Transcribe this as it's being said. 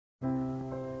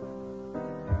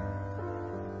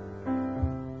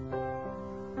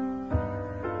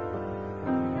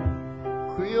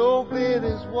old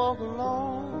babies walk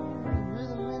along,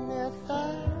 rhythm in their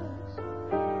thighs,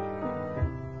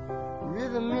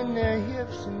 rhythm in their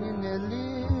hips and in their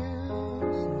lips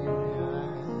and in their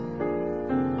eyes.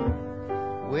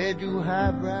 Where do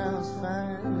highbrows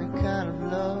find the kind of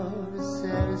love that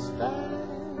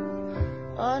satisfies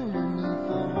underneath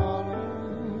the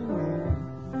harlem roof?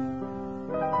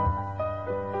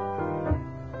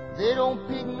 They don't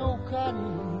pick no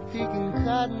cotton, picking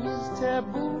cotton is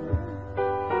taboo.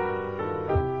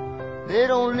 They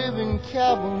don't live in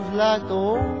cabins like the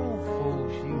old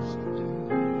folks used to do.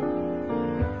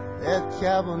 Their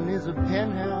cabin is a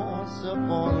penthouse up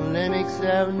on Lenox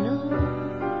Avenue,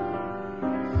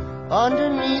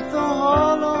 underneath the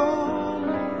Harlem.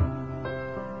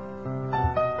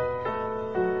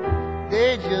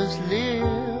 They just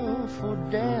live for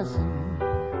dancing.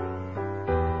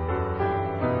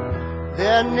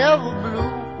 They're never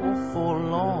blue or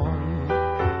forlorn.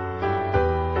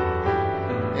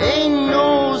 Ain't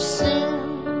no sin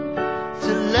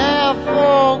to laugh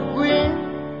or grin.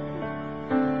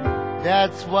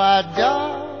 That's why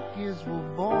darkies were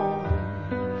born.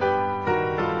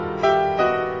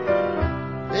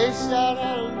 They shout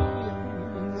hallelujah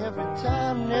every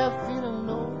time they're feeling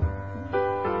low,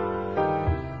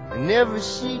 and every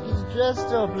chic is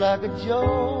dressed up like a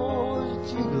Georgia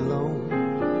gigolo.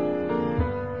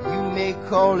 You may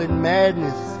call it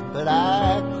madness, but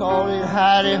I call it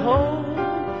hidey-ho.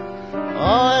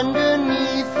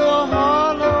 Underneath the